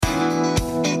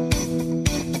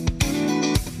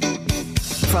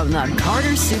From the Carter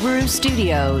Subaru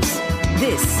Studios,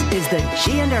 this is the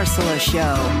G and Ursula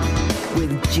Show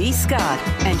with G. Scott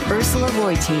and Ursula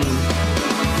Reutin.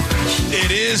 It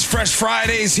is Fresh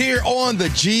Fridays here on the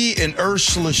G and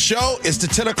Ursula Show. It's the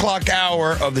 10 o'clock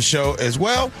hour of the show as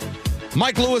well.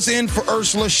 Mike Lewis in for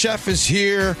Ursula. Chef is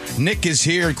here. Nick is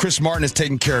here. And Chris Martin is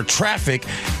taking care of traffic.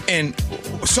 And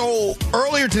so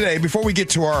earlier today, before we get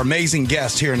to our amazing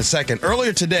guest here in a second,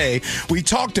 earlier today, we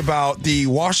talked about the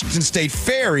Washington State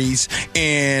ferries,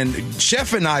 and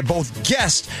Chef and I both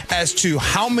guessed as to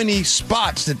how many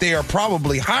spots that they are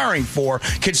probably hiring for,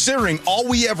 considering all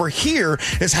we ever hear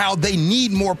is how they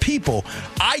need more people.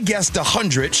 I guessed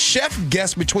 100. Chef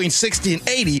guessed between 60 and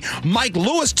 80. Mike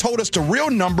Lewis told us the real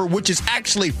number, which is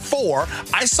actually 4.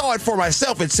 I saw it for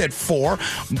myself. It said 4.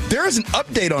 There is an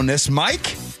update on this,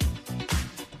 Mike.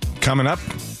 Coming up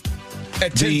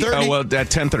at 10:30. At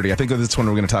 10:30. I think that's when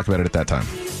we're going to talk about it at that time.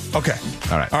 Okay.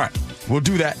 All right. We'll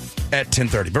do that at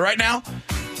 10:30. But right now,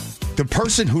 the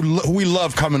person who we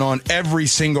love coming on every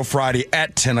single Friday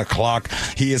at 10 o'clock,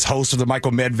 he is host of the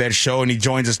Michael Medved Show, and he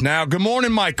joins us now. Good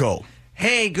morning, Michael.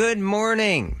 Hey, good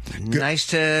morning. Nice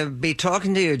to be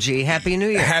talking to you, G. Happy New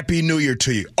Year. Happy New Year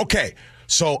to you. Okay,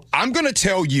 so I'm going to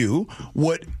tell you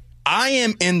what I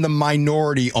am in the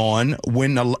minority on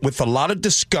with a lot of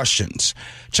discussions.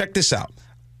 Check this out.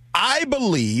 I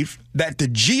believe that the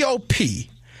GOP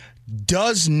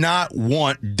does not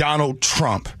want Donald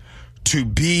Trump to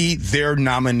be their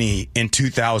nominee in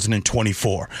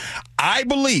 2024. I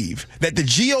believe that the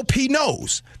GOP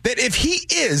knows that if he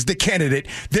is the candidate,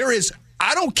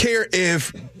 I don't care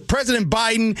if President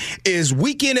Biden is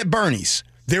weekend at Bernie's,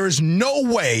 there is no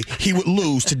way he would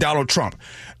lose to Donald Trump.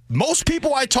 Most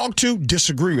people I talk to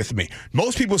disagree with me.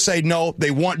 Most people say no,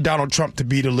 they want Donald Trump to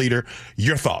be the leader.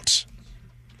 Your thoughts?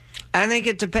 I think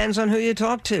it depends on who you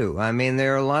talk to. I mean,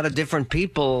 there are a lot of different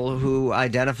people who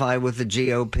identify with the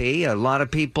GOP. A lot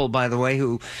of people, by the way,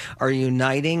 who are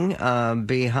uniting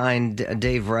behind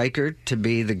Dave Reichert to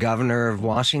be the governor of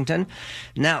Washington.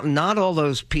 Now, not all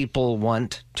those people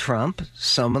want Trump.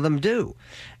 Some of them do.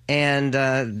 And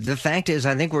the fact is,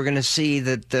 I think we're going to see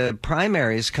that the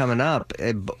primaries coming up,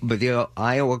 with the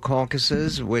Iowa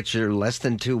caucuses, which are less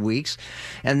than 2 weeks,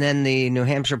 and then the New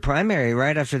Hampshire primary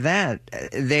right after that,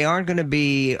 they aren't going to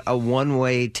be a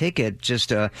one-way ticket,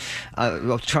 just a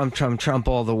Trump, Trump, Trump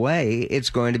all the way. It's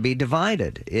going to be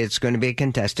divided. It's going to be a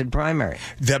contested primary.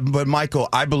 But, Michael,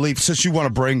 I believe, since you want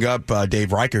to bring up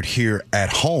Dave Reichert here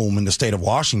at home in the state of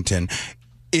Washington,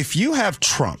 if you have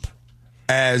Trump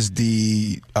as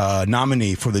the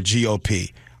nominee for the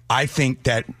GOP, I think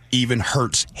that even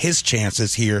hurts his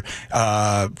chances here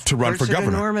to run for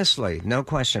governor. Enormously, no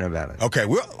question about it. Okay,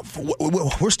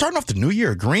 we're starting off the new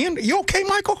year agreeing. You okay,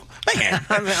 Michael? Man,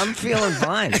 I'm feeling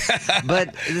fine.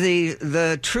 But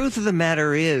the truth of the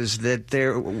matter is that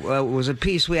there was a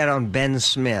piece we had on Ben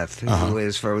Smith, who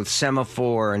is for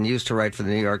Semaphore and used to write for the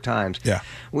New York Times. Yeah,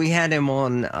 we had him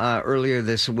on earlier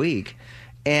this week.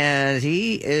 And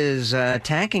he is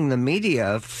attacking the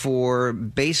media for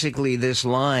basically this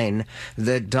line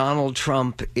that Donald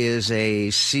Trump is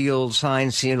a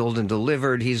signed, sealed, and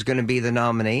delivered. He's going to be the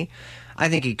nominee. I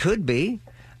think he could be.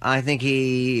 I think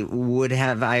he would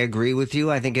have, I agree with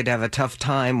you, I think he'd have a tough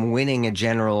time winning a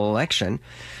general election.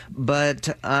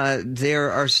 But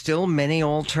there are still many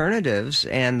alternatives,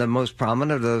 and the most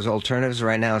prominent of those alternatives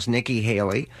right now is Nikki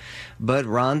Haley. But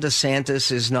Ron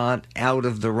DeSantis is not out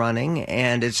of the running,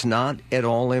 and it's not at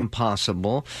all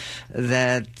impossible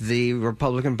that the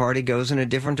Republican Party goes in a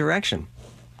different direction.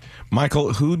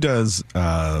 Michael, who does,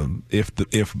 if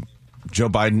Joe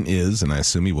Biden is, and I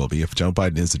assume he will be, if Joe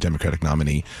Biden is the Democratic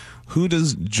nominee, who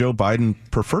does Joe Biden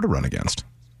prefer to run against?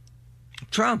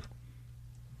 Trump.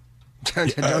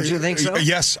 Don't you think so?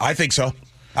 Yes, I think so.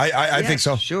 I think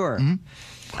so. Sure.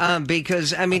 Mm-hmm.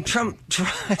 Because, I mean, Trump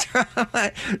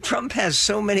has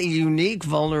so many unique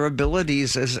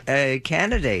vulnerabilities as a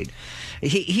candidate.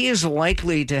 He is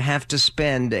likely to have to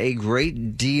spend a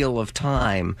great deal of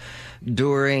time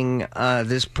during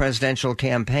this presidential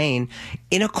campaign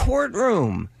in a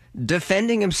courtroom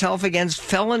defending himself against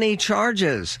felony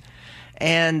charges.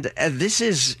 And this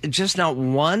is just not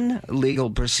one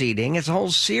legal proceeding. It's a whole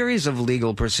series of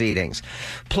legal proceedings.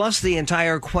 Plus the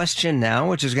entire question now,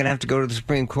 which is going to have to go to the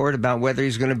Supreme Court about whether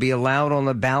he's going to be allowed on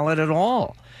the ballot at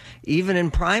all, even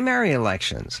in primary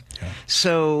elections. Yeah.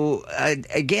 So,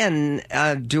 again,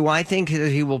 do I think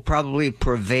that he will probably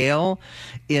prevail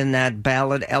in that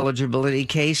ballot eligibility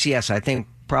case? Yes, I think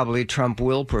probably Trump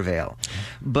will prevail.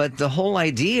 But the whole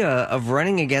idea of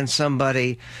running against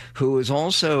somebody who is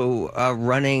also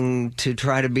running to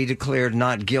try to be declared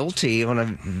not guilty on a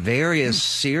various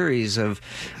series of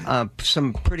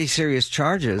some pretty serious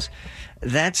charges,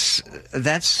 that's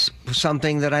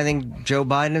something that I think Joe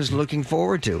Biden is looking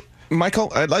forward to.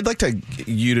 Michael, I'd like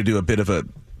you to do a bit of a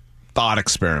thought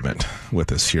experiment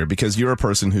with us here, because you're a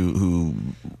person who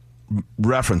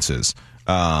references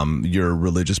your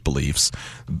religious beliefs.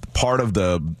 Part of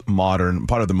the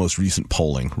most recent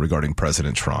polling regarding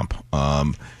President Trump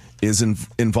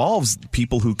involves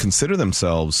people who consider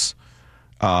themselves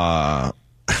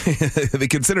they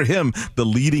consider him the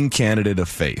leading candidate of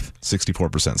faith.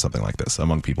 64%, something like this,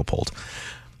 among people polled.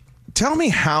 Tell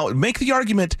me make the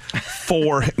argument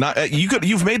for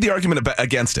you've made the argument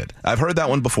against it. I've heard that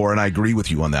one before, and I agree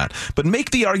with you on that. But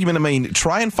make the argument.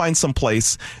 Try and find some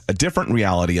place, a different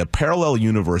reality, a parallel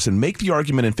universe, and make the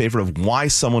argument in favor of why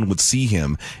someone would see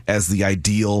him as the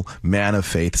ideal man of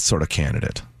faith sort of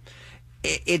candidate.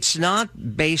 It's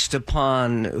not based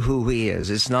upon who he is.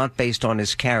 It's not based on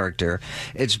his character.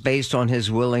 It's based on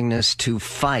his willingness to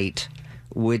fight,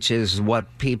 which is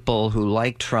what people who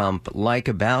like Trump like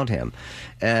about him,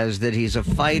 as that he's a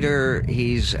fighter,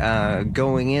 he's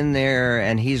going in there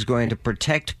and he's going to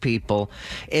protect people.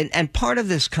 And part of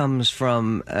this comes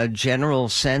from a general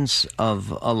sense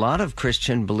of a lot of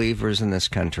Christian believers in this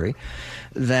country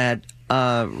that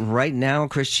right now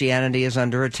Christianity is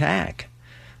under attack.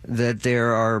 That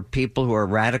there are people who are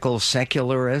radical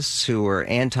secularists, who are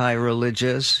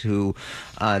anti-religious, who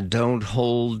don't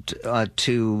hold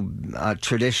to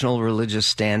traditional religious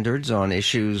standards on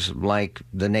issues like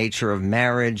the nature of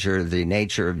marriage or the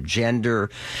nature of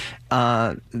gender.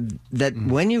 That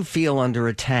when you feel under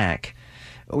attack,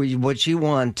 what you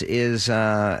want is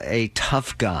a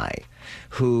tough guy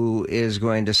who is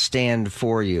going to stand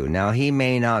for you. Now, he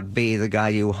may not be the guy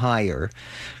you hire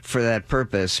for that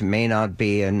purpose, may not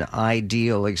be an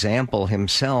ideal example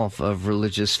himself of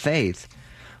religious faith,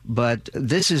 but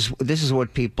this is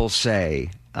what people say.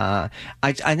 I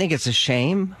think it's a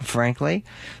shame, frankly,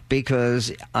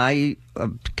 because I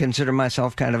consider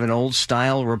myself kind of an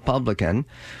old-style Republican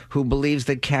who believes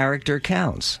that character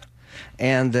counts.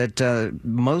 And that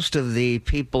most of the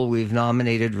people we've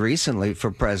nominated recently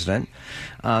for president,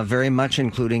 very much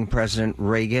including President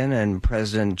Reagan and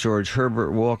President George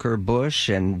Herbert Walker Bush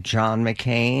and John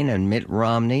McCain and Mitt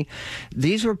Romney,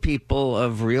 these were people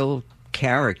of real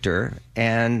character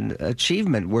and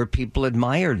achievement where people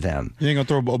admired them. You ain't going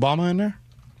to throw Obama in there?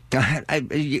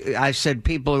 I said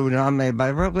people who were nominated by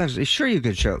Republicans. Sure, you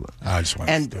could show them. I just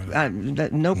wanted to do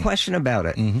it. No question about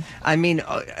it. Mm-hmm. I mean,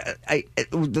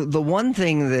 the one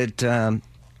thing that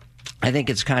I think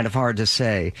it's kind of hard to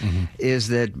say is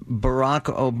that Barack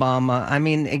Obama, I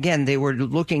mean, again, they were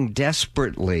looking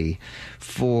desperately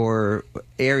for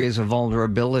areas of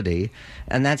vulnerability,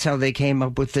 and that's how they came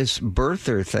up with this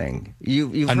birther thing.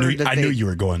 I knew you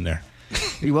were going there.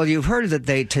 Well, you've heard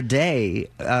that today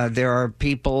there are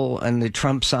people on the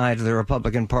Trump side of the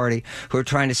Republican Party who are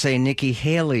trying to say Nikki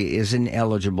Haley is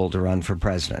ineligible to run for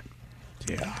president.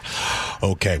 Yeah.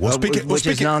 Okay. Well, which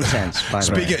is nonsense, by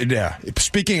the way. Yeah.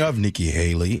 Speaking of Nikki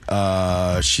Haley,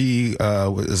 she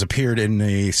has appeared in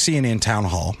a CNN town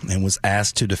hall and was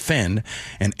asked to defend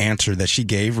an answer that she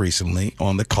gave recently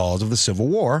on the cause of the Civil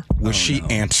War, which she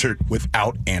answered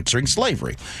without answering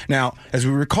slavery. Now, as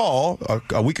we recall,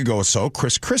 a week ago or so,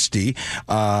 Chris Christie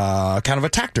kind of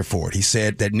attacked her for it. He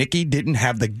said that Nikki didn't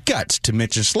have the guts to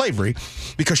mention slavery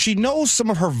because she knows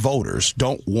some of her voters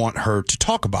don't want her to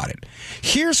talk about it.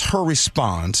 Here's her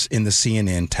response in the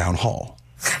CNN town hall.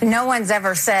 No one's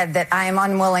ever said that I am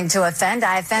unwilling to offend.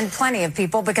 I offend plenty of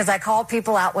people because I call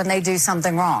people out when they do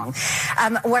something wrong.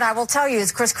 What I will tell you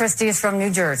is Chris Christie is from New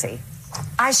Jersey.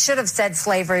 I should have said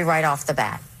slavery right off the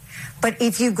bat. But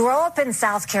if you grow up in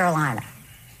South Carolina,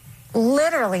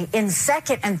 literally in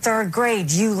second and third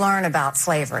grade, you learn about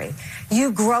slavery.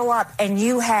 You grow up and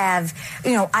you have,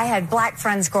 I had black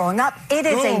friends growing up. It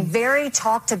is a very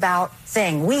talked about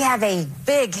thing. We have a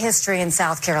big history in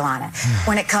South Carolina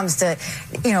when it comes to,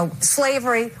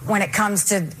 slavery, when it comes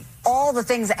to all the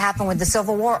things that happened with the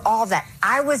Civil War, all that.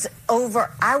 I was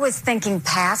thinking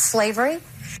past slavery.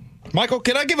 Michael,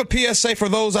 can I give a PSA for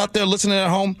those out there listening at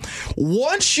home?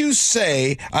 Once you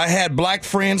say I had black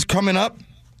friends coming up,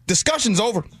 discussion's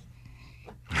over.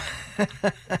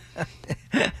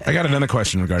 I got another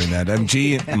question regarding that.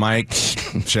 G, Mike,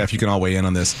 Chef, you can all weigh in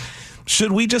on this.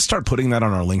 Should we just start putting that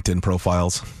on our LinkedIn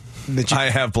profiles? I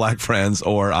have black friends,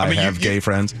 or I have gay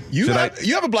friends. You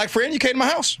have a black friend. You came to my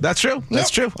house. That's true.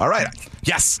 That's true. All right.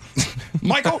 Yes.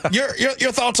 Michael,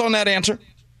 your thoughts on that answer?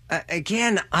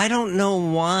 Again, I don't know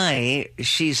why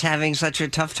she's having such a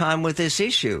tough time with this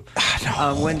issue.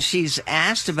 When she's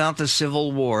asked about the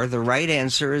Civil War, the right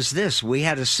answer is this. We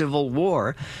had a Civil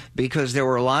War because there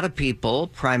were a lot of people,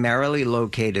 primarily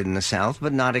located in the South,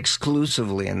 but not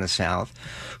exclusively in the South,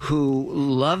 who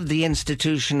loved the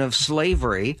institution of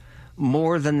slavery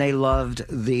more than they loved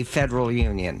the federal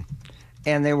union.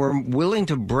 And they were willing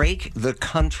to break the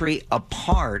country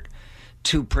apart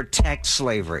to protect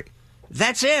slavery.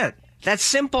 That's it. That's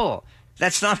simple.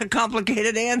 That's not a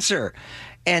complicated answer.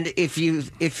 And if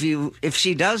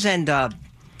she does end up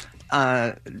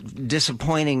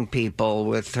disappointing people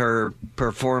with her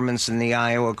performance in the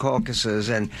Iowa caucuses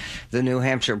and the New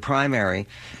Hampshire primary,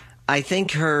 I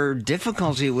think her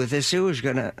difficulty with this issue is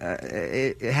going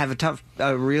to have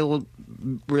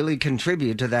really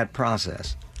contribute to that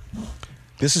process.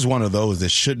 This is one of those that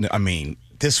shouldn't. I mean,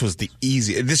 this was the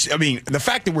easy. The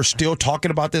fact that we're still talking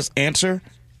about this answer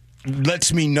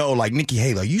lets me know, like, Nikki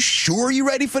Haley, are you sure you're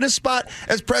ready for this spot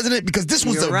as president? Because this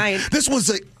was this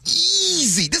was a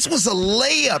easy. This was a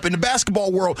layup in the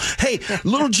basketball world. Hey,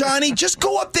 little Johnny, just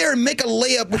go up there and make a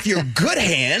layup with your good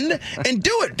hand and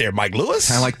do it there, Mike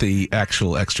Lewis. I like the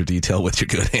actual extra detail with your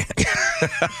good hand.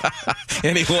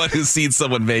 Anyone who's seen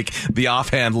someone make the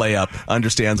offhand layup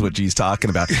understands what G's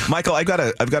talking about. Michael, I've got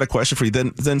a question for you.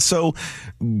 Then so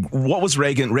what was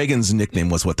Reagan's nickname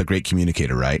was what, the great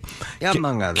communicator, right? Yeah,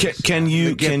 among others. Can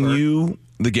you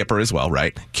the Gipper as well,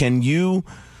 right? Can you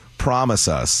promise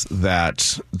us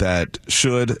that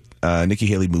should Nikki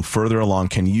Haley move further along,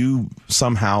 can you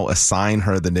somehow assign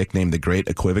her the nickname the Great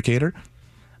Equivocator?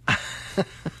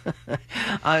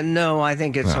 No, I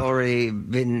think it's already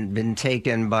been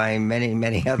taken by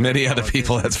many other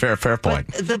people. That's fair point.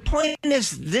 But the point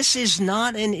is, this is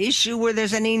not an issue where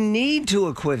there's any need to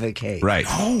equivocate. Right.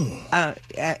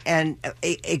 And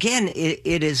again,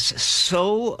 it is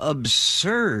so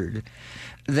absurd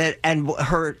that, and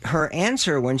her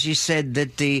answer when she said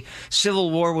that the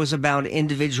Civil War was about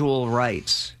individual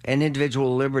rights and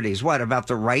individual liberties. What, about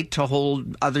the right to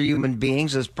hold other human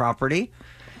beings as property?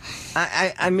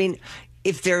 I mean,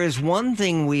 if there is one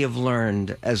thing we have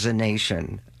learned as a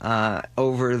nation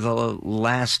over the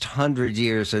last 100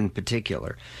 years in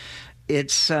particular,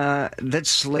 it's that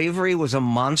slavery was a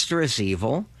monstrous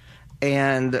evil,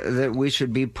 and that we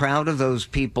should be proud of those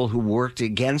people who worked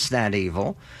against that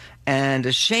evil and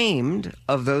ashamed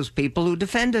of those people who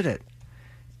defended it.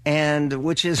 And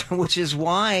which is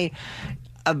why...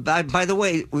 by the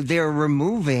way, they're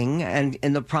removing, and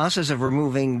in the process of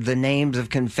removing, the names of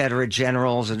Confederate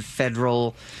generals and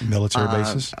federal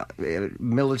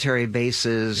military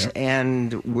bases, Yep.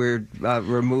 and we're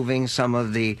removing some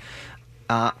of the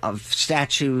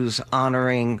statues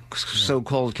honoring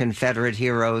so-called Confederate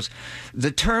heroes.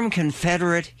 The term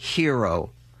Confederate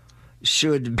hero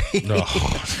should be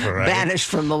banished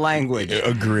from the language.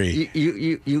 Agree.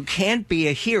 You can't be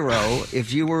a hero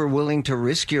if you were willing to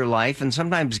risk your life and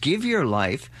sometimes give your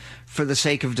life for the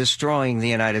sake of destroying the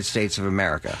United States of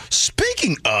America.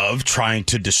 Speaking of trying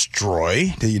to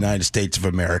destroy the United States of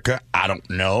America, I don't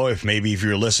know if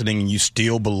you're listening and you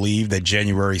still believe that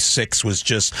January 6th was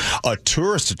just a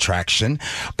tourist attraction,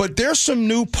 but there's some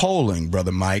new polling,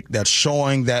 Brother Mike, that's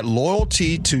showing that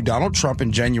loyalty to Donald Trump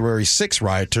and January 6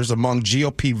 rioters among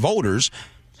GOP voters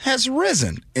has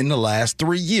risen in the last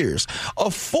 3 years.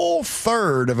 A full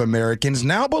third of Americans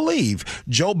now believe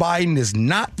Joe Biden is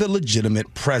not the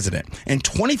legitimate president, and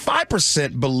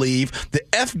 25% believe the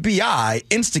FBI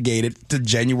instigated the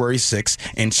January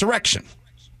 6th insurrection.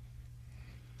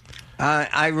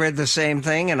 I read the same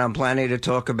thing, and I'm planning to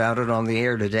talk about it on the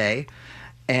air today.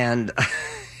 And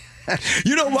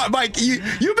you know what, Mike? You've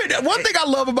been one thing I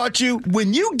love about you.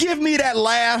 When you give me that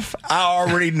laugh, I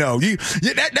already know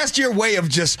that's your way of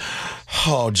just,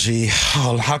 what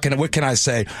can I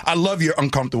say? I love your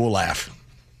uncomfortable laugh.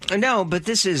 No, but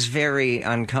this is very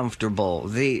uncomfortable.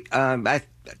 There's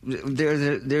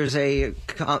a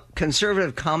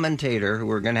conservative commentator who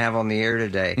we're going to have on the air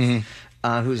today,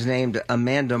 who's named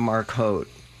Amanda Marcotte,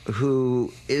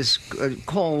 who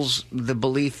calls the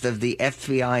belief of the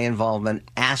FBI involvement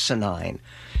asinine,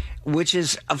 which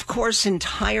is, of course,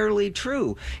 entirely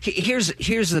true.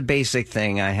 Here's the basic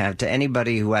thing I have to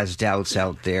anybody who has doubts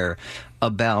out there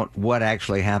about what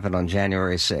actually happened on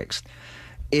January 6th,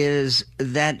 is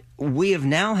that we have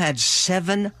now had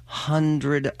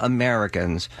 700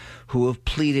 Americans who have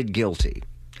pleaded guilty.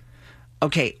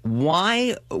 Okay,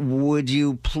 why would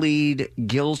you plead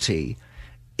guilty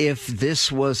if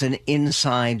this was an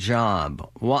inside job.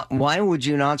 Why would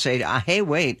you not say, hey,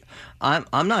 wait,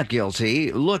 I'm not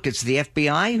guilty. Look, it's the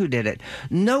FBI who did it.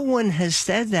 No one has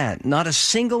said that. Not a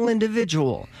single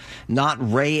individual. Not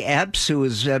Ray Epps, who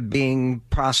is being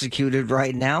prosecuted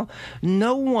right now.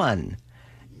 No one.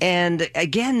 And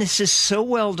again, this is so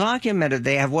well documented.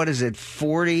 They have,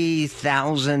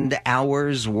 40,000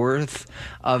 hours worth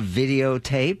of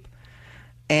videotape.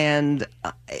 And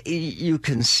you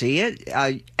can see it.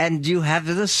 And you have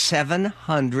the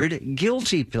 700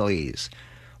 guilty pleas.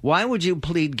 Why would you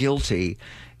plead guilty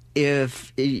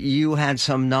if you had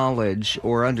some knowledge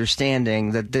or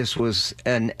understanding that this was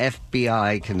an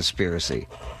FBI conspiracy?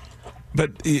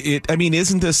 But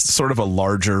isn't this sort of a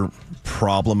larger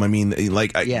problem? I mean,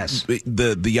 yes.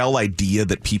 The whole idea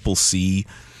that people see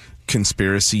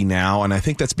conspiracy now, and I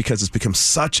think that's because it's become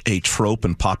such a trope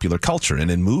in popular culture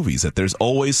and in movies, that there's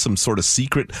always some sort of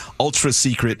secret, ultra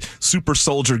secret, super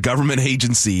soldier government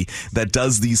agency that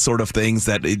does these sort of things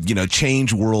that,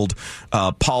 change world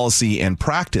policy and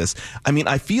practice. I mean,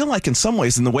 I feel like in some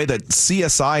ways, in the way that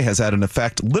CSI has had an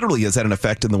effect, literally has had an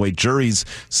effect in the way juries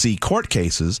see court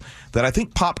cases, that I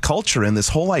think pop culture and this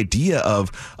whole idea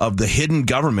of the hidden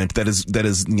government that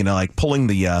is like pulling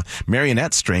the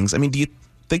marionette strings. I mean, do you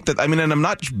think that, and I'm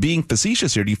not being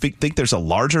facetious here, do you think there's a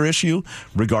larger issue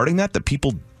regarding that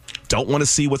people don't want to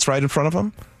see what's right in front of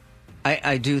them?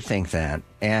 I do think that.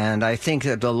 And I think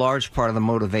that the large part of the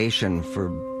motivation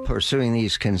for pursuing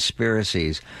these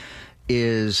conspiracies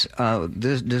is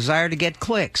the desire to get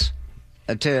clicks,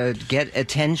 to get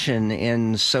attention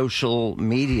in social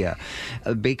media,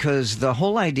 because the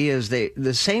whole idea is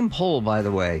the same poll, by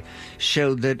the way,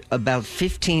 showed that about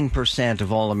 15%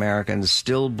 of all Americans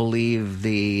still believe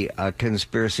the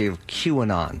conspiracy of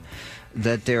QAnon,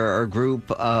 that there are a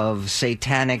group of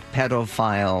satanic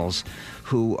pedophiles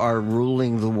who are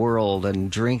ruling the world and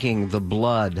drinking the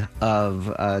blood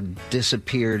of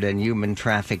disappeared and human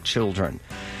trafficked children.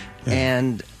 Yeah.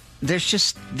 And there's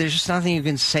just nothing you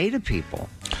can say to people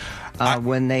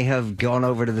when they have gone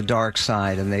over to the dark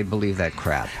side and they believe that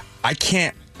crap. I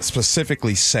can't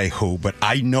specifically say who, but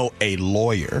I know a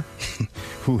lawyer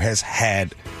who has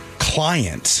had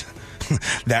clients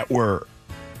that were,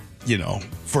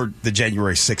 for the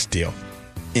January 6th deal.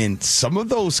 In some of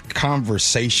those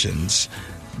conversations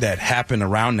that happen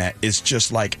around that, it's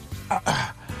just like,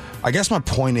 I guess my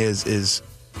point is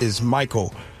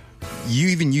Michael,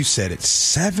 you said it,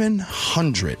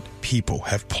 700 people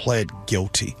have pled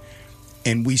guilty,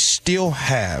 and we still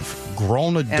have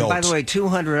grown adults. And by the way,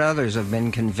 200 others have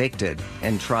been convicted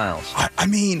in trials. I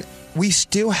mean, we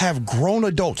still have grown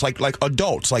adults, like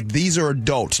adults, like these are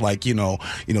adults, like,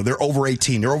 they're over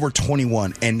 18, they're over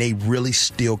 21, and they really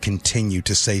still continue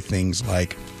to say things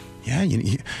like, yeah,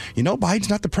 Biden's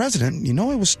not the president.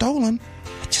 It was stolen.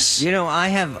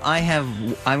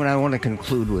 I want to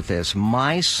conclude with this.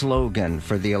 My slogan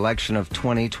for the election of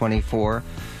 2024,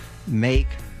 make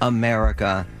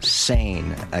America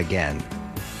sane again.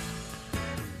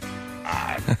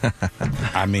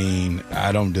 I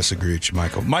don't disagree with you,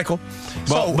 Michael.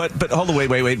 Well, but hold on,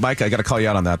 wait, Mike, I got to call you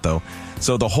out on that, though.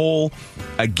 So the whole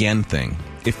again thing,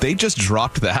 if they just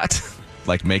dropped that,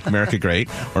 like make America great,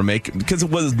 or because it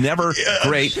was never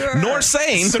great, nor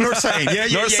sane. So nor sane.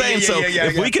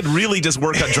 If we could really just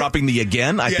work on dropping the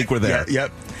again, I think we're there.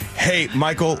 Yep. Hey,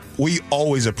 Michael, we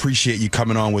always appreciate you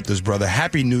coming on with us, brother.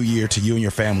 Happy New Year to you and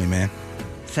your family, man.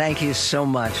 Thank you so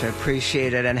much. I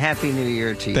appreciate it. And Happy New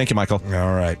Year to you. Thank you, Michael.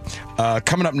 All right.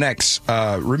 Coming up next,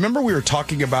 remember we were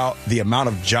talking about the amount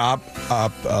of job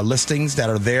listings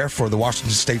that are there for the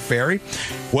Washington State Ferry?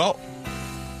 Well,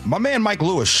 my man Mike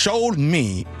Lewis showed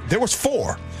me there was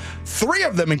 4. 3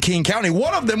 of them in King County.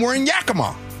 1 of them were in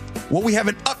Yakima. Well, we have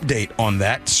an update on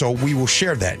that, so we will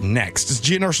share that next. It's the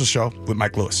G and Ursula Show with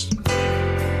Mike Lewis.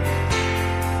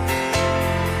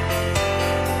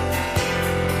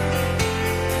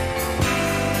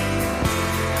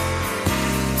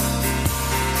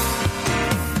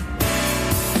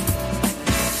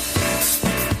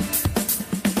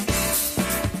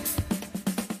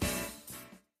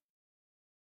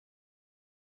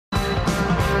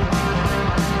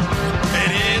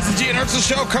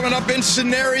 Show coming up in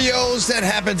scenarios that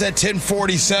happens at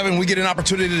 10:47. We get an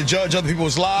opportunity to judge other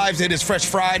people's lives. It is Fresh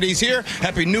Fridays here.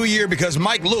 Happy New Year, because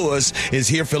Mike Lewis is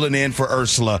here filling in for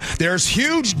Ursula. There's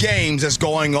huge games that's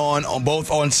going on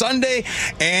both on Sunday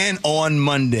and on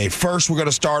Monday. First, we're going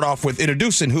to start off with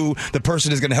introducing who the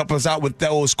person is going to help us out with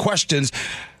those questions.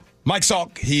 Mike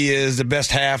Salk, he is the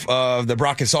best half of the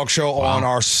Brock and Salk show on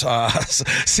our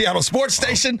Seattle sports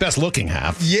station. Best looking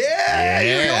half. Yeah.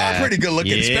 You are pretty good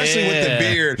looking, especially with the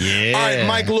beard. Yeah. All right,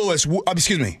 Mike Lewis,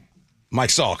 excuse me. Mike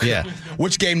Salk. Yeah.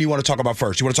 Which game do you want to talk about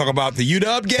first? You want to talk about the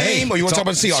UW game or you want to talk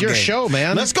about the Seahawks game? It's your show,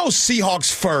 man. Let's go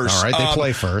Seahawks first. All right, they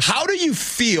play first. How do you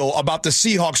feel about the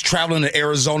Seahawks traveling to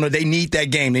Arizona? They need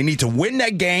that game. They need to win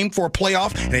that game for a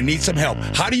playoff, and they need some help.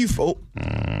 How do you feel?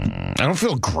 I don't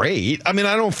feel great. I mean,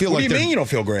 I don't feel What like do you mean you don't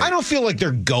feel great? I don't feel like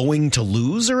they're going to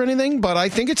lose or anything, but I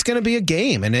think it's going to be a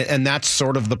game, and that's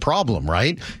sort of the problem,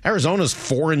 right? Arizona's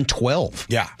 4-12.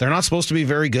 Yeah. They're not supposed to be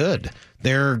very good.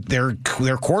 Their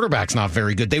quarterback's not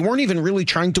very good. They weren't even really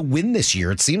trying to win this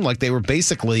year. It seemed like they were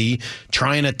basically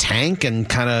trying to tank and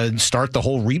kind of start the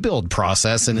whole rebuild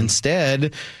process. And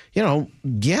instead,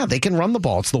 they can run the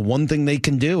ball. It's the one thing they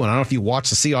can do. And I don't know if you watched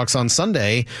the Seahawks on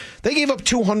Sunday. They gave up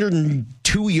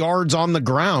 202 yards on the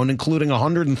ground, including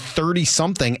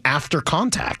 130-something after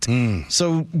contact.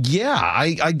 So,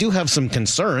 I do have some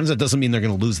concerns. That doesn't mean they're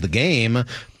going to lose the game,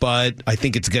 but I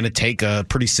think it's going to take a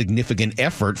pretty significant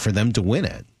effort for them to win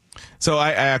it. So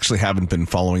I actually haven't been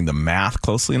following the math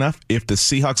closely enough. If the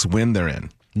Seahawks win, they're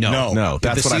in. No,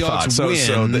 that's what I thought. So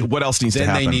what else needs to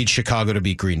happen? Then they need Chicago to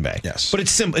beat Green Bay. Yes. But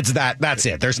it's simple. It's that's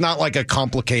it. There's not like a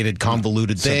complicated,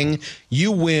 convoluted thing.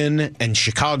 You win and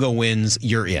Chicago wins,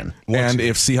 you're in. And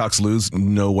if Seahawks lose,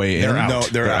 no way in. They're out. No,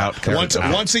 they're out.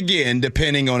 Once again,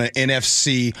 depending on an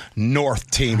NFC North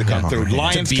team to come through.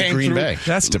 Lions to beat came Green through. Bay.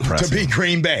 That's depressing. To beat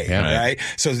Green Bay, right?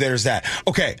 So there's that.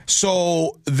 Okay,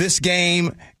 so this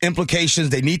game, implications,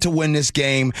 they need to win this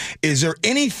game. Is there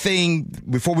anything,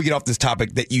 before we get off this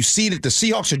topic, that you see that the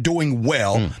Seahawks are doing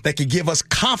well that could give us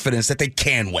confidence that they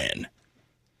can win?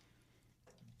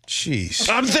 Jeez.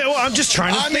 I'm just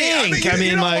trying to think.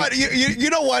 You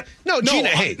know what? No, Gino,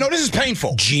 hey. No, this is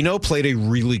painful. Gino played a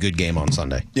really good game on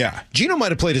Sunday. Yeah. Gino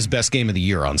might have played his best game of the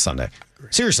year on Sunday.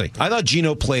 Seriously, I thought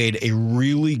Gino played a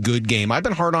really good game. I've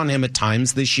been hard on him at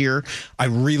times this year. I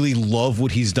really love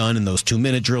what he's done in those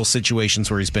 2-minute drill situations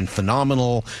where he's been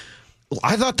phenomenal.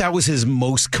 I thought that was his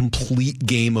most complete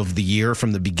game of the year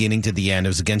from the beginning to the end. It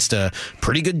was against a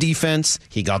pretty good defense.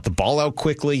 He got the ball out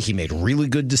quickly. He made really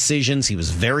good decisions. He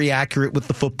was very accurate with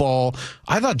the football.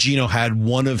 I thought Gino had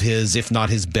one of his, if not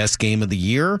his best game of the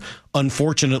year.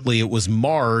 Unfortunately, it was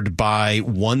marred by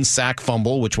one sack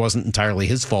fumble, which wasn't entirely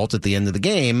his fault at the end of the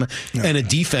game, and a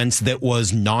defense that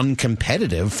was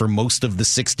non-competitive for most of the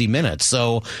 60 minutes.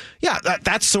 So,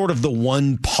 that's sort of the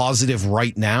one positive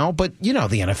right now. But, the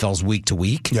NFL's week to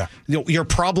week. Yeah. Your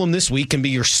problem this week can be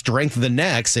your strength the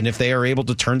next, and if they are able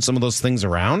to turn some of those things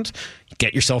around,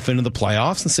 get yourself into the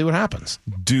playoffs and see what happens.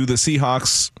 Do the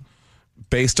Seahawks,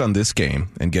 based on this game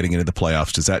and getting into the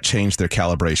playoffs, does that change their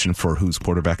calibration for who's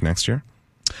quarterback next year?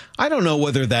 I don't know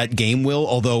whether that game will,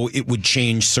 although it would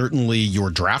change certainly your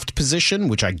draft position,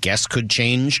 which I guess could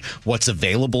change what's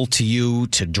available to you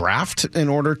to draft in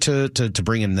order to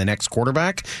bring in the next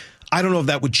quarterback. I don't know if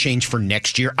that would change for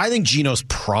next year. I think Gino's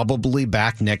probably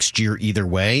back next year either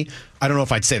way. I don't know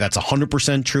if I'd say that's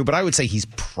 100% true, but I would say he's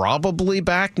probably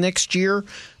back next year.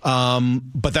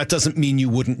 But that doesn't mean you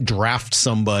wouldn't draft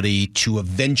somebody to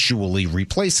eventually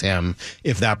replace him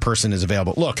if that person is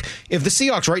available. Look, if the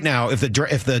Seahawks right now, if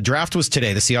the draft was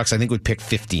today, the Seahawks I think would pick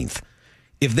 15th.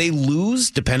 If they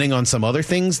lose, depending on some other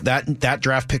things, that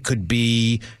draft pick could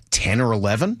be 10 or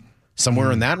 11,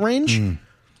 somewhere in that range.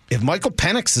 If Michael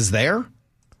Penix is there,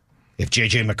 if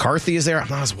J.J. McCarthy is there, I'm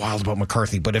not as wild about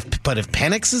McCarthy, but if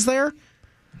Penix is there,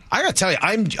 I got to tell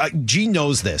you, G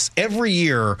knows this. Every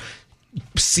year,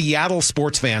 Seattle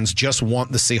sports fans just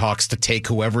want the Seahawks to take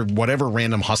whatever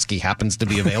random Husky happens to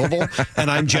be available. And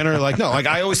I'm generally like, no,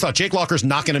 I always thought Jake Locker's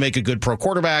not going to make a good pro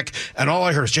quarterback. And all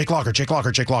I heard is Jake Locker.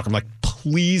 I'm like,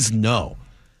 please no.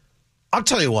 I'll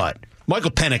tell you what.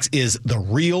 Michael Penix is the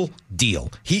real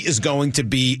deal. He is going to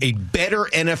be a better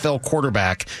NFL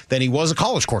quarterback than he was a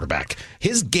college quarterback.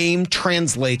 His game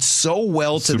translates so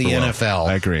well to the NFL.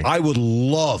 I agree. I would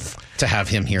love to have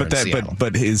him here in Seattle.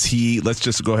 But is he, let's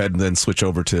just go ahead and then switch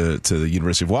over to the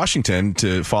University of Washington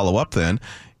to follow up then.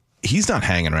 He's not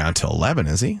hanging around till 11,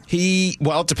 is he?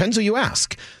 Well, it depends who you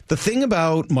ask. The thing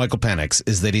about Michael Penix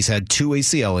is that he's had 2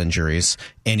 ACL injuries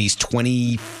and he's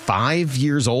 25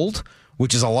 years old,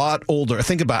 which is a lot older. I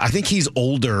think he's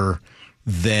older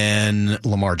than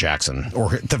Lamar Jackson,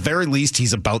 or at the very least,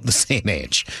 he's about the same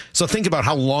age. So think about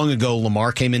how long ago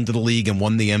Lamar came into the league and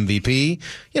won the MVP.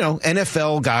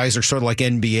 NFL guys are sort of like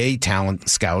NBA talent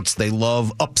scouts. They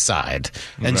love upside.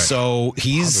 And so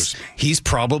he's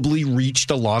probably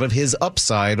reached a lot of his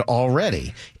upside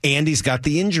already. And he's got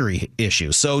the injury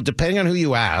issue. So depending on who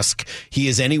you ask, he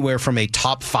is anywhere from a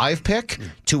top 5 pick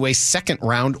to a second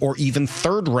round or even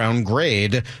third round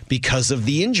grade because of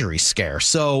the injury scare.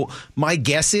 So my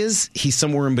guess is he's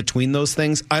somewhere in between those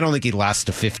things. I don't think he lasts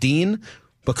to 15,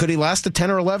 but could he last to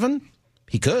 10 or 11?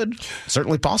 He could.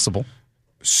 Certainly possible.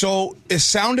 So it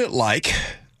sounded like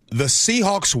the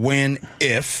Seahawks win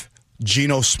if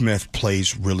Geno Smith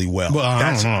plays really well. Well,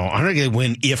 I don't know. I think they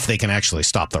win if they can actually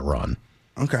stop the run.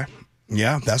 Okay.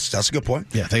 Yeah, that's a good point.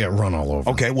 Yeah, they got run all over.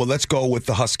 Okay, well, let's go with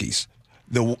the Huskies.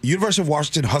 The University of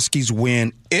Washington Huskies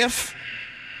win if...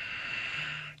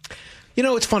 You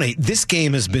know, it's funny. This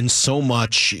game has been so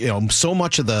much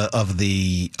of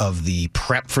the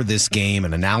prep for this game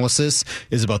and analysis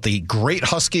is about the great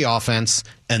Husky offense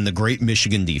and the great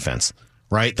Michigan defense.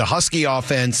 Right? The Husky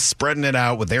offense spreading it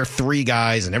out with their three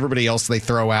guys and everybody else they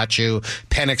throw at you.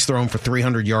 Penix throwing for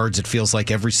 300 yards, it feels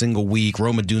like every single week.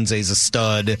 Rome Odunze's a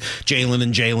stud. Jalen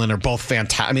and Jalen are both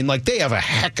fantastic. I mean, like, they have a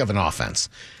heck of an offense.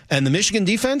 And the Michigan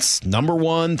defense, number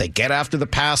one, they get after the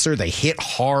passer. They hit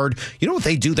hard. You know what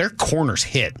they do? Their corners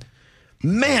hit.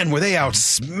 Man, were they out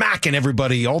smacking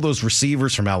everybody, all those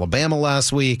receivers from Alabama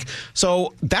last week.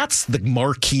 So that's the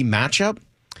marquee matchup.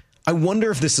 I wonder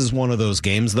if this is one of those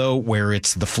games, though, where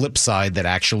it's the flip side that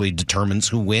actually determines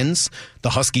who wins.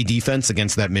 The Husky defense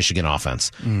against that Michigan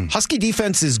offense. Husky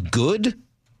defense is good.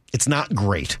 It's not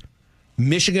great.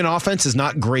 Michigan offense is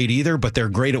not great either, but they're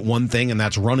great at one thing, and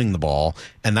that's running the ball.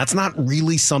 And that's not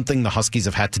really something the Huskies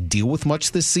have had to deal with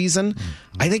much this season.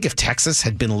 I think if Texas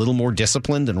had been a little more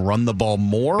disciplined and run the ball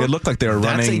more, it looked like they were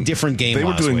running. That's a different game. They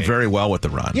were doing week. very well with the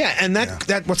run. Yeah, and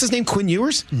that what's his name, Quinn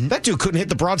Ewers? That dude couldn't hit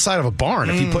the broadside of a barn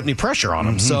if you put any pressure on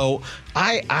him. So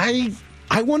I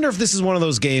wonder if this is one of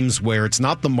those games where it's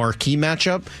not the marquee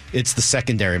matchup, it's the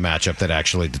secondary matchup that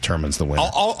actually determines the winner.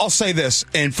 I'll say this,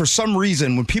 and for some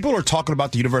reason, when people are talking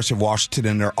about the University of Washington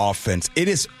and their offense, it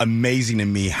is amazing to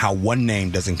me how one name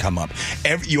doesn't come up.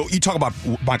 You talk about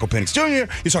Michael Penix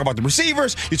Jr., you talk about the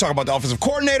receivers, you talk about the offensive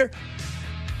coordinator.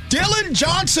 Dylan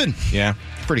Johnson. Yeah,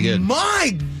 pretty good.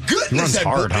 My goodness. He runs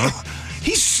hard, huh?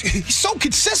 He's so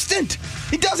consistent.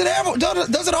 He does it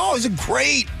all. He's a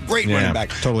great running back.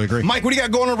 Totally agree. Mike, what do you got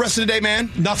going on the rest of the day,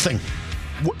 man? Nothing.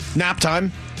 Nap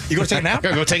time. You going to take a nap? I'm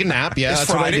going to go take a nap. Yeah, It's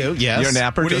that's Friday. what I do. Yes. You're a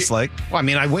napper, just like... Well, I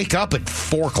mean, I wake up at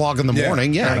 4 o'clock in the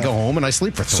morning. Yeah, I go home and I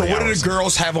sleep for 3 hours. So what do the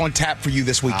girls have on tap for you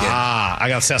this weekend? I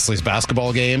got Cecily's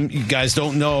basketball game. You guys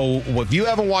don't know... If you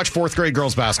haven't watched 4th grade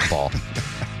girls basketball,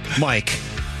 Mike...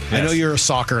 Yes. I know you're a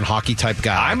soccer and hockey type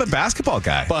guy. I'm a basketball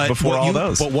guy but before all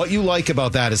those. But what you like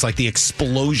about that is like the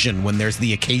explosion when there's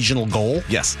the occasional goal.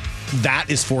 Yes. That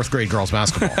is 4th grade girls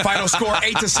basketball. Final score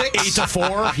 8-6?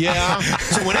 8-4, yeah.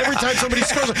 So when every time somebody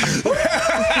scores...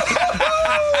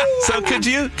 So could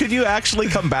you actually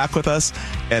come back with us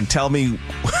and tell me,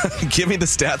 give me the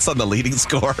stats on the leading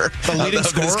score? The leading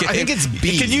score? I think it's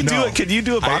B. Can you do it? Can you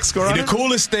do a box score on it? The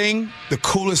coolest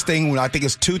thing, when I think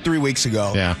it's 2-3 weeks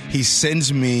ago, he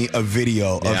sends me a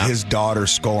video of his daughter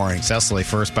scoring. Cecily,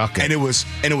 first bucket. And it was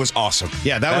awesome.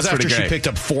 Yeah, that was after she picked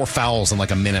up 4 fouls in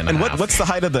like a minute and a half. What's the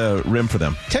height of the rim for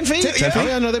them? 10 feet. 10 feet? Oh,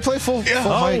 yeah, no, they play full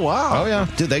height. Oh, wow. Oh, yeah.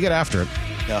 Dude, they get after it.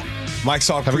 Yeah. Mike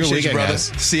Salk, have a good appreciate weekend, you, brother.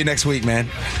 guys. See you next week, man.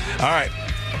 All right.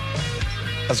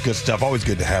 That's good stuff. Always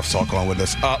good to have Salk on with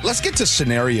us. Let's get to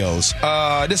scenarios.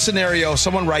 This scenario,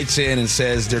 someone writes in and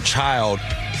says their child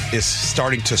is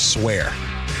starting to swear.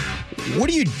 What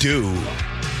do you do?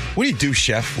 What do you do,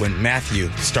 Chef, when Matthew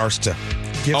starts to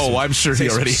give I'm sure he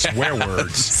already swear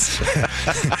words?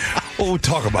 What we'll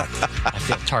talk about. I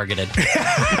feel targeted.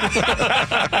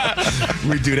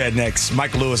 We do that next.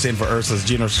 Mike Lewis in for Ursula's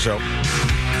Geno Show.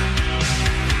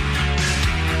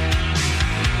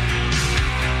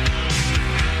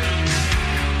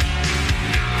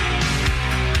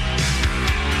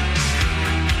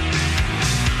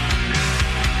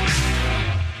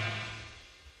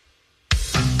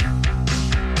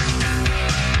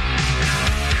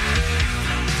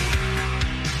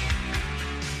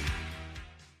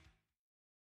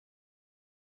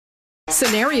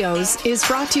 Scenarios is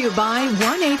brought to you by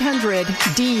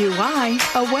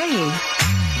 1-800-DUI-AWAY.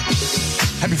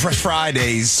 Happy Fresh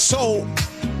Fridays. So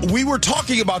we were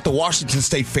talking about the Washington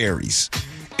State Ferries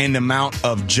and the amount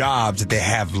of jobs that they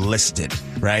have listed,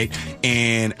 right?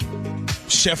 And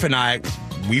Chef and I,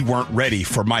 we weren't ready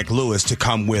for Mike Lewis to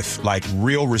come with like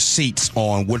real receipts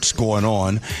on what's going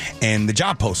on and the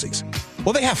job postings.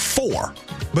 Well, they have 4.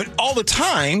 But all the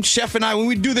time, Chef and I, when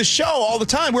we do this show all the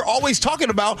time, we're always talking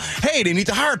about, hey, they need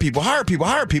to hire people.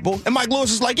 And Mike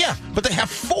Lewis is like, yeah, but they have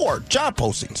 4 job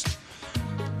postings.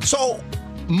 So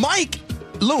Mike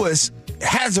Lewis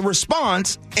has a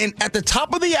response, and at the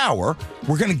top of the hour,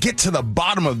 we're going to get to the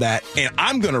bottom of that, and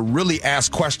I'm going to really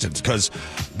ask questions because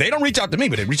they don't reach out to me,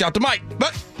 but they reach out to Mike.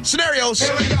 But scenarios.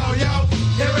 Here we go, yo.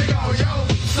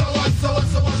 So what's the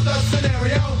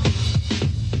scenario?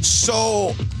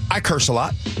 So I curse a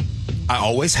lot. I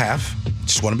always have.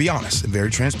 Just want to be honest and very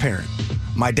transparent.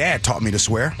 My dad taught me to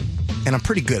swear, and I'm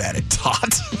pretty good at it.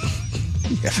 Taught?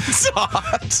 Yeah.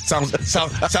 Sounds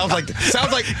like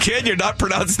Kid, you're not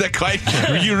pronouncing that quite.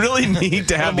 You really need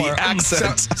to have the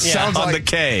accent sounds on like, the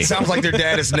K. Sounds like their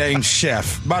dad is named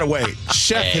Chef. By the way,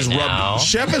 Chef has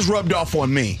rubbed off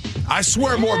on me. I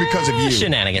swear more because of you.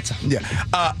 Shenanigans. Yeah.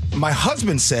 My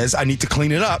husband says I need to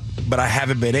clean it up, but I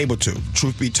haven't been able to.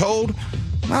 Truth be told,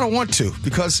 I don't want to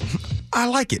because I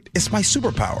like it. It's my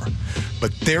superpower.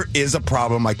 But there is a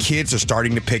problem. My kids are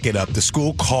starting to pick it up. The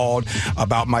school called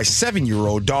about my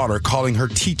 7-year-old daughter calling her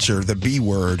teacher the B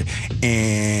word,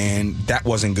 and that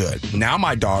wasn't good. Now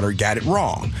my daughter got it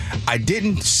wrong. I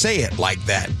didn't say it like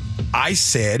that. I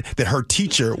said that her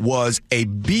teacher was a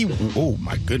B word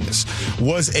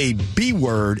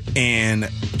and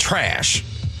trash.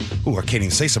 Ooh, I can't even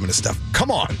say some of this stuff.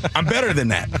 Come on. I'm better than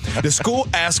that. The school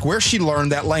asked where she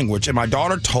learned that language, and my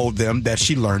daughter told them that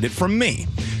she learned it from me.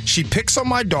 She picks on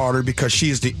my daughter because she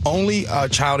is the only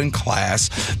child in class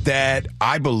that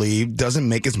I believe doesn't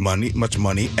make as much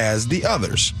money as the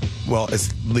others. Well,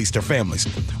 at least their families.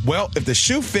 Well, if the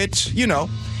shoe fits,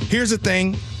 here's the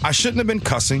thing. I shouldn't have been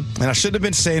cussing, and I shouldn't have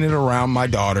been saying it around my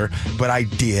daughter, but I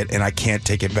did, and I can't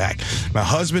take it back. My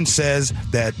husband says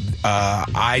that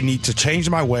I need to change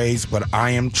my ways, but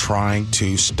I am trying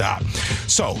to stop.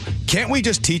 So, can't we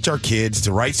just teach our kids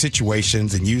the right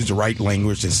situations and use the right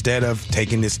language instead of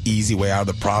taking this easy way out of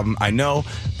the problem? I know,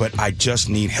 but I just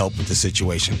need help with the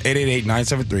situation.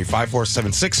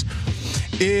 888-973-5476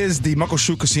 is the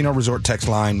Muckleshoot Casino Resort text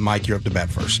line. Mike, you're up to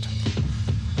bat first.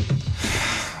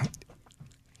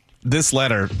 This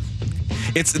letter,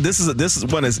 it's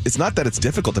not that it's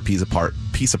difficult to piece apart.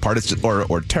 It's just,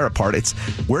 or tear apart. It's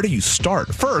where do you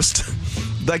start first?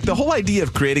 Like the whole idea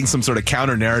of creating some sort of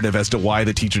counter narrative as to why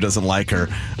the teacher doesn't like her.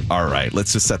 All right,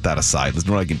 let's just set that aside. There's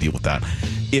no way I can deal with that.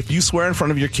 If you swear in front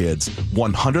of your kids,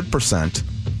 100%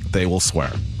 they will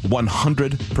swear.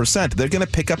 100%. They're going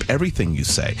to pick up everything you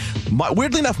say.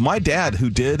 Weirdly enough, my dad, who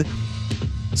did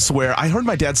swear, I heard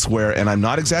my dad swear, and I'm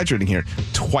not exaggerating here,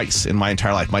 twice in my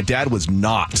entire life. My dad was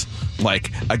not like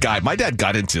a guy. My dad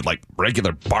got into like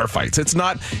regular bar fights. It's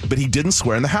not, but he didn't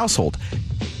swear in the household.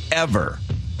 Ever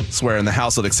swear in the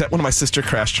household, except when my sister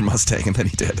crashed her Mustang, and then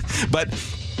he did. But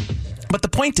the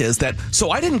point is that,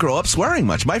 so I didn't grow up swearing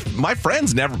much. My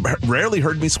friends rarely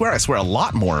heard me swear. I swear a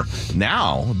lot more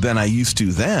now than I used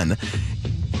to then.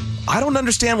 I don't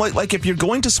understand why, like, if you're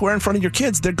going to swear in front of your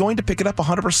kids, they're going to pick it up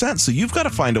 100%. So you've got to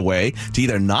find a way to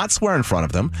either not swear in front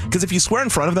of them, because if you swear in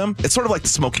front of them, it's sort of like the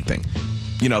smoking thing.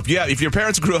 If your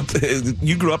parents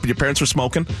you grew up and your parents were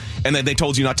smoking, and then they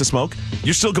told you not to smoke,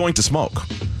 you're still going to smoke,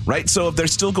 right? So if they're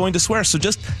still going to swear, so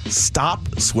just stop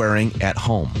swearing at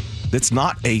home. It's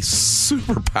not a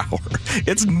superpower.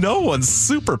 It's no one's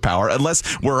superpower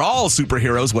unless we're all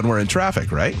superheroes when we're in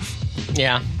traffic, right?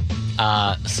 Yeah.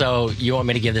 So you want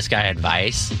me to give this guy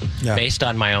advice based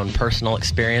on my own personal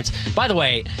experience? By the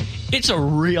way, it's a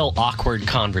real awkward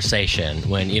conversation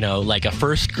when, like a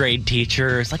first grade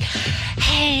teacher is like,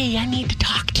 hey, I need to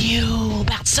talk to you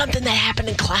about something that happened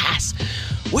in class.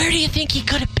 Where do you think he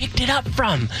could have picked it up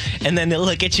from? And then they'll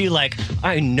look at you like,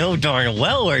 I know darn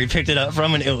well where he picked it up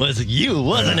from, and it was you,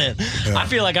 wasn't it? Yeah. I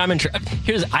feel like I'm in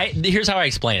here's how I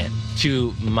explain it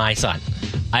to my son.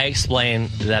 I explain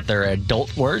that there are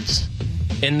adult words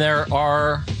and there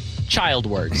are child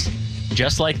words.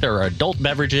 Just like there are adult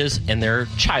beverages and there are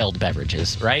child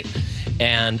beverages, right?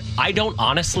 And I don't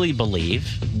honestly believe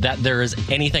that there is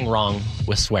anything wrong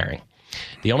with swearing.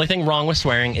 The only thing wrong with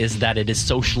swearing is that it is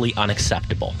socially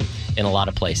unacceptable in a lot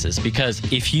of places. Because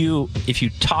if you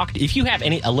have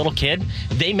a little kid,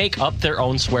 they make up their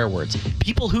own swear words.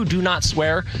 People who do not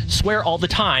swear all the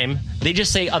time. They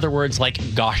just say other words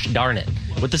like "gosh darn it"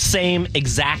 with the same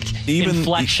exact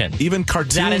inflection. Even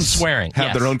cartoons that is swearing.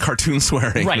 Have their own cartoon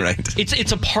swearing. Right.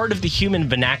 It's a part of the human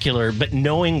vernacular, but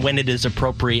knowing when it is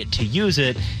appropriate to use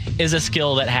it is a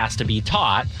skill that has to be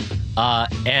taught.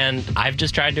 And I've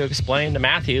just tried to explain to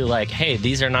Matthew, like, hey,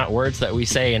 these are not words that we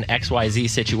say in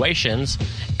XYZ situations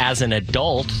as an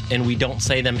adult, and we don't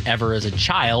say them ever as a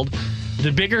child.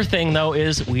 The bigger thing, though,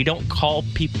 is we don't call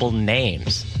people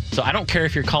names. So I don't care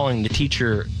if you're calling the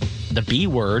teacher the B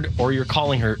word or you're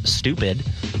calling her stupid.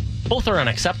 Both are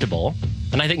unacceptable,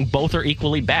 and I think both are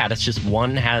equally bad. It's just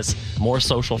one has more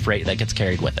social freight that gets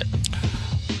carried with it.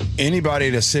 Anybody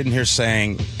that's sitting here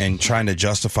saying and trying to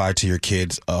justify to your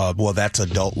kids, well, that's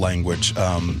adult language.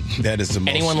 That is the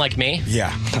most. Anyone like me?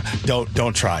 Yeah,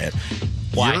 don't try it.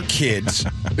 Why? Your kids,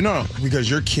 no, because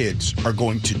your kids are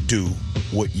going to do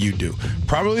what you do.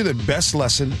 Probably the best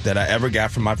lesson that I ever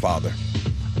got from my father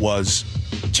was,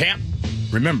 champ,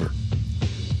 remember,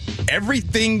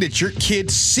 everything that your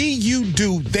kids see you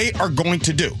do, they are going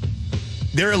to do.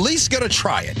 They're at least going to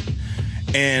try it.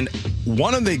 And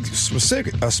one of the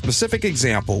specific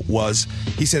example was,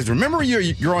 he says, remember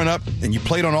you're growing up and you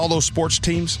played on all those sports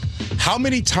teams? How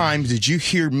many times did you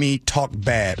hear me talk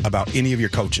bad about any of your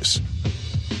coaches?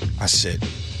 I said,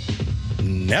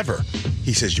 never.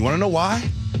 He says, you want to know why?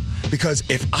 Because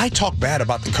if I talk bad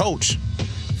about the coach,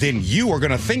 then you are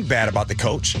going to think bad about the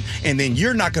coach, and then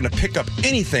you're not going to pick up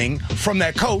anything from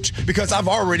that coach because I've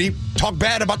already talked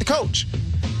bad about the coach.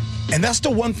 And that's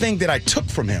the one thing that I took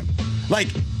from him. Like,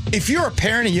 if you're a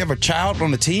parent and you have a child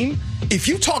on the team, if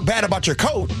you talk bad about your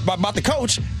coach, about the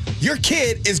coach, your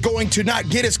kid is going to not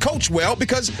get his coach well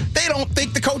because they don't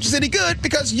think the coach is any good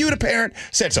because you, the parent,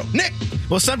 said so. Nick?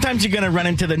 Well, sometimes you're going to run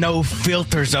into the no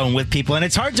filter zone with people, and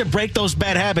it's hard to break those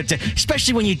bad habits,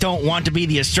 especially when you don't want to be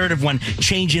the assertive one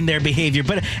changing their behavior.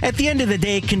 But at the end of the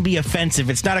day, it can be offensive.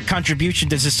 It's not a contribution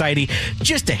to society,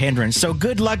 just a hindrance. So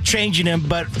good luck changing him,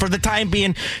 but for the time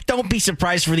being, don't be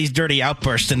surprised for these dirty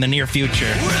outbursts in the near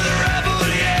future.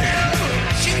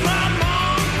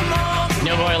 You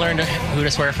know who I learned who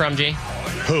to swear from, G?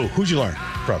 Who'd you learn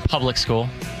from? Public school.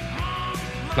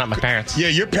 Not my parents.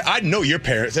 Yeah, I know your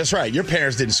parents. That's right. Your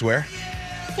parents didn't swear.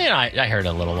 You know, I heard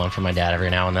a little one from my dad every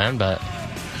now and then, but...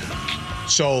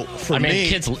 So, for me...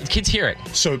 kids hear it.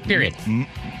 So, period.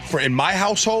 In my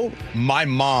household, my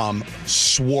mom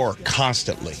swore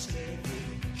constantly.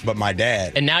 But my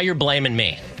dad... And now you're blaming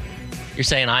me. You're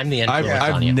saying I'm the influence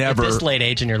on you. Never, at this late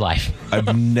age in your life.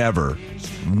 I've never...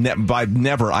 by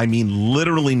never, I mean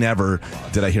literally never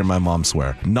did I hear my mom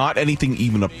swear. Not anything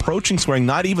even approaching swearing,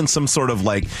 not even some sort of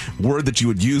like word that you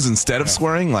would use instead of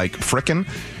swearing, like frickin'.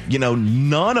 You know,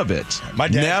 none of it. My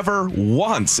dad, never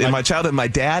once. In my childhood, my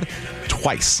dad,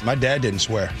 twice. My dad didn't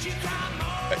swear.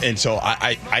 And so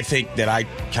I think that I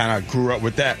kind of grew up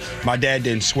with that. My dad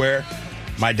didn't swear.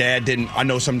 My dad didn't. I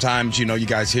know sometimes, you know, you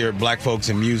guys hear black folks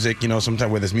in music, you know,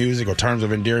 sometimes whether it's music or terms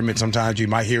of endearment, sometimes you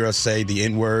might hear us say the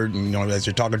N-word, you know, as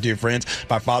you're talking to your friends.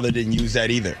 My father didn't use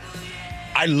that either.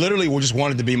 I literally just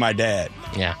wanted to be my dad.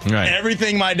 Yeah. Right.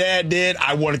 Everything my dad did,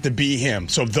 I wanted to be him.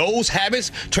 So those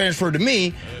habits transferred to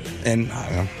me, and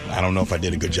I don't know if I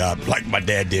did a good job like my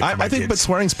dad did for my I think, kids. but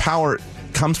swearing's power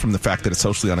comes from the fact that it's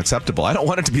socially unacceptable. I don't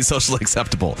want it to be socially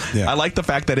acceptable. Yeah. I like the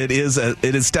fact that it is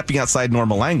stepping outside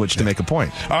normal language to make a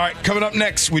point. All right, coming up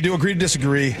next, we do agree to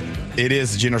disagree. It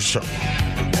is the General Show.